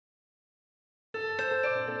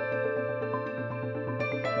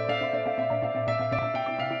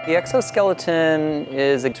The exoskeleton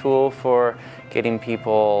is a tool for getting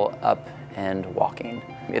people up and walking.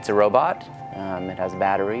 It's a robot. It has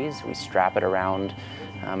batteries. We strap it around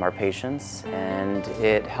our patients, and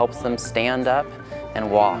it helps them stand up and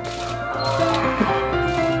walk.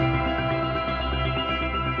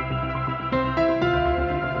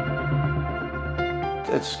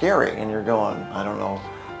 It's scary, and you're going, I don't know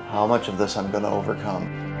how much of this I'm going to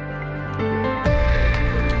overcome.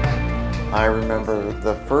 I remember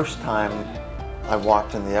the first time I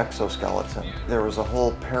walked in the exoskeleton, there was a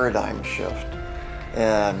whole paradigm shift,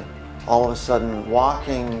 and all of a sudden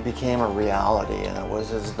walking became a reality, and it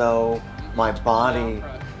was as though my body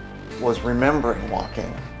was remembering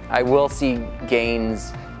walking. I will see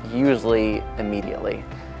gains usually immediately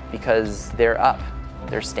because they're up,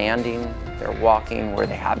 they're standing, they're walking where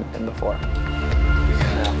they haven't been before.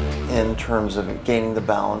 In terms of gaining the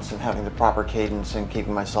balance and having the proper cadence and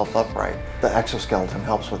keeping myself upright, the exoskeleton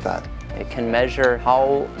helps with that. It can measure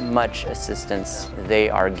how much assistance they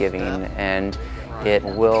are giving, and it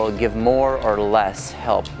will give more or less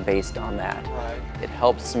help based on that. It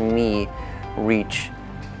helps me reach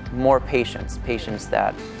more patients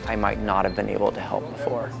that I might not have been able to help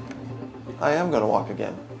before. I am going to walk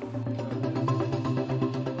again.